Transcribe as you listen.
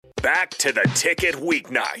Back to the Ticket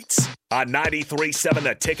weeknights on 93.7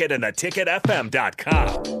 The Ticket and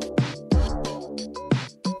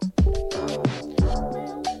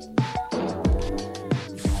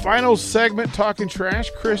theticketfm.com. Final segment, Talking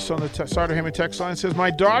Trash. Chris on the Starter Hammond text line says,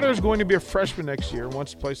 my daughter is going to be a freshman next year and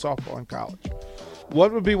wants to play softball in college.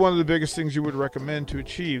 What would be one of the biggest things you would recommend to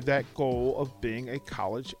achieve that goal of being a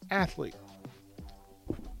college athlete?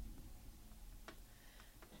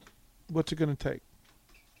 What's it going to take?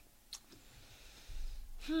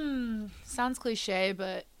 Sounds cliche,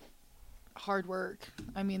 but hard work.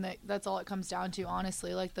 I mean, that's all it comes down to,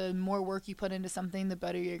 honestly. Like, the more work you put into something, the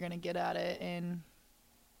better you're going to get at it. And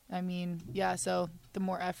I mean, yeah, so the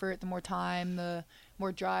more effort, the more time, the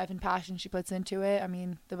more drive and passion she puts into it, I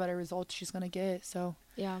mean, the better results she's going to get. So,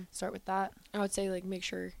 yeah, start with that. I would say, like, make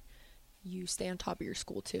sure you stay on top of your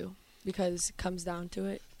school, too, because it comes down to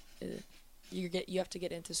it. You have to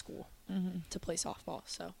get into school to play softball.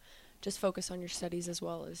 So just focus on your studies as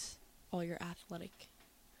well as all your athletic.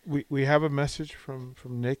 We have a message from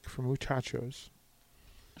Nick from Muchachos.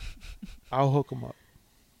 I'll hook him up.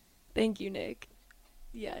 Thank you, Nick.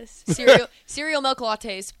 Yes. Cereal milk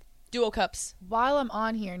lattes, dual cups. While I'm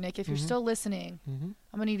on here, Nick, if you're still listening, I'm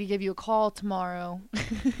going to need to give you a call tomorrow.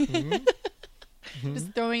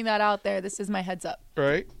 Just throwing that out there. This is my heads up.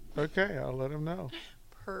 Right. Okay. I'll let him know.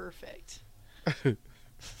 Perfect.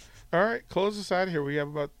 All right. Close us out of here. We have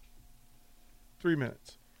about 3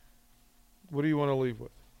 minutes. What do you want to leave with?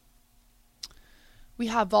 We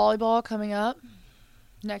have volleyball coming up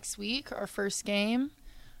next week, our first game.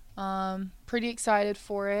 Pretty excited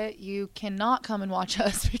for it. You cannot come and watch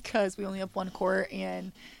us because we only have one court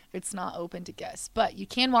and it's not open to guests. But you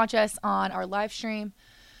can watch us on our live stream,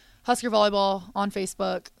 Husker Volleyball on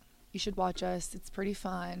Facebook. You should watch us. It's pretty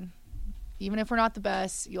fun. Even if we're not the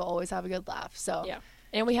best, you'll always have a good laugh. So yeah,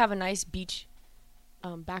 and we have a nice beach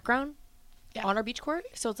background on our beach court,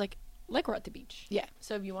 so it's like we're at the beach. Yeah.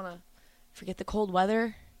 So if you want to forget the cold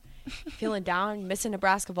weather, feeling down, missing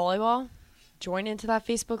Nebraska volleyball, join into that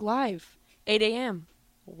Facebook Live, 8 a.m.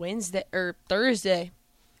 Wednesday or Thursday.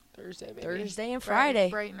 Baby. Thursday and Friday.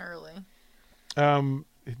 Bright and early.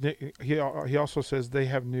 He also says they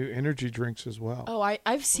have new energy drinks as well. Oh,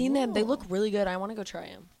 I've seen them. They look really good. I want to go try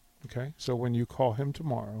them. Okay, so when you call him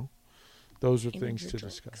tomorrow, those are things to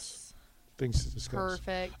discuss.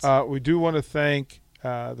 Perfect. We do want to thank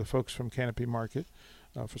the folks from Canopy Market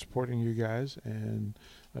for supporting you guys and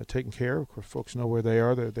taking care. Of course, folks know where they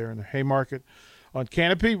are. They're there in the Haymarket on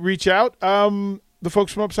Canopy. Reach out. The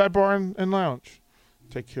folks from Upside Bar and Lounge.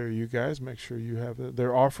 Take care of you guys. Make sure you have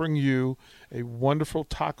they're offering you a wonderful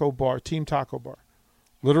taco bar, team taco bar.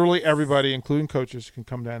 Literally everybody, including coaches, can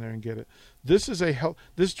come down there and get it. This is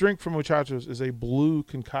this drink from Muchachos is a blue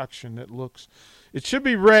concoction that looks. It should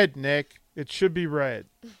be red, Nick. It should be red.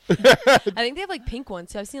 I think they have like pink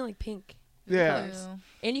ones. So I've seen like pink. Yeah. Colors.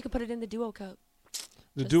 And you can put it in the duo cup.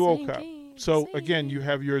 The duo cup. So again, you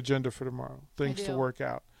have your agenda for tomorrow. Things to work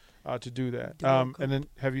out to do that. And then,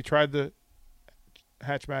 have you tried the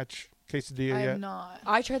Hatch Match quesadilla yet? I have not.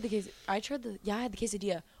 I had the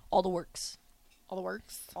quesadilla. All the works. All the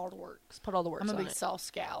works? All the works. Put all the works on it. I'm a big sauce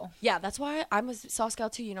gal. Yeah, that's why I'm a sauce gal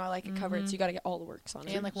too. You know, I like it covered, so you got to get all the works on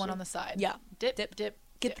it. And like one on the side. Yeah. Dip.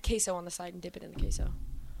 Get the queso on the side and dip it in the queso.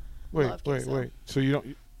 Wait. So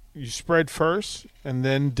you spread first and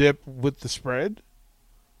then dip with the spread?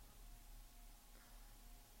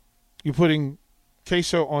 You're putting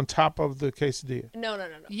queso on top of the quesadilla? No.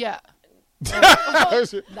 Yeah.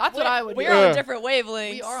 That's what I would do. We're on different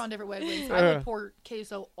wavelengths. We are on different wavelengths. I would pour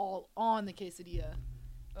queso all on the quesadilla.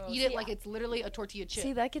 Eat it like it's literally a tortilla chip.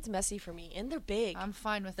 See, that gets messy for me. And they're big. I'm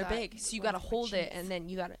fine with that. They're big. So you got to hold it, and then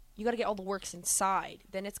you got to get all the works inside.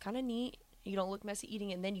 Then it's kind of neat. You don't look messy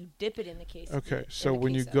eating, and then you dip it in the queso. Okay, so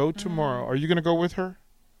when you go tomorrow, are you going to go with her?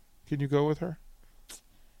 Can you go with her?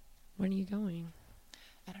 When are you going?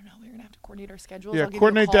 I don't know. We're gonna have to coordinate our schedules. Yeah,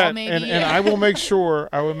 coordinate that, and I will make sure.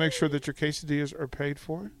 I will make sure that your quesadillas are paid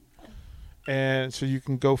for, and so you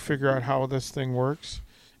can go figure out how this thing works,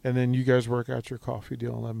 and then you guys work out your coffee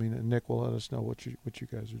deal and let me. And Nick will let us know what you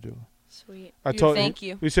guys are doing. Sweet. Thank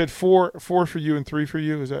you. We said four for you and 3 for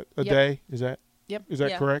you. Is that a day? Is that? Yep. Is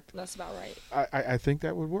that correct? That's about right. I think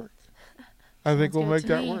that would work. I think we'll make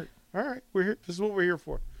that work. All right, we're here. This is what we're here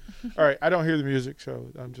for. All right, I don't hear the music,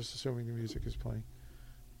 so I'm just assuming the music is playing.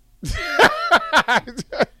 I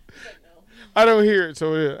don't hear it,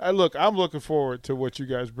 so look. I'm looking forward to what you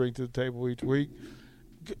guys bring to the table each week.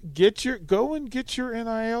 Go and get your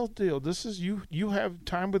NIL deal. This is you. You have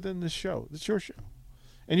time within this show. It's your show,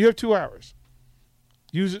 and you have 2 hours.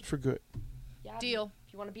 Use it for good. Yeah, deal.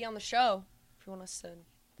 If you want to be on the show, if you want us to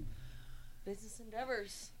business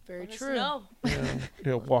endeavors. Very Let us true.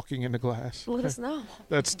 know. Walking in the glass. Let us know.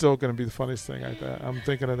 That's still going to be the funniest thing. I'm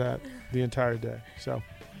thinking of that the entire day. So,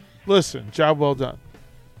 listen, job well done.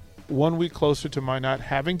 1 week closer to my not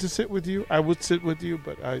having to sit with you. I would sit with you,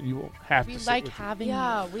 but you won't have We to sit like with having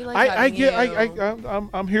Yeah, you. we like I having get. you.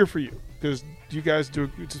 I'm here for you because you guys do.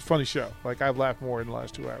 It's a funny show. Like I've laughed more in the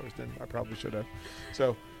last 2 hours than I probably should have.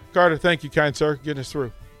 So, Carter, thank you, kind sir, getting us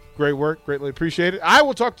through. Great work, greatly appreciate it. I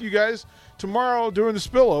will talk to you guys tomorrow during the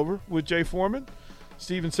spillover with Jay Foreman,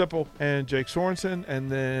 Steven Sipple, and Jake Sorensen,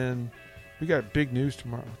 and then we got big news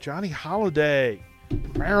tomorrow. Johnny Holiday,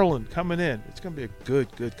 Maryland, coming in. It's going to be a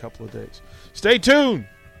good couple of days. Stay tuned.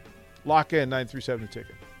 Lock in 937 The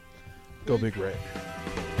Ticket. Go Big Red.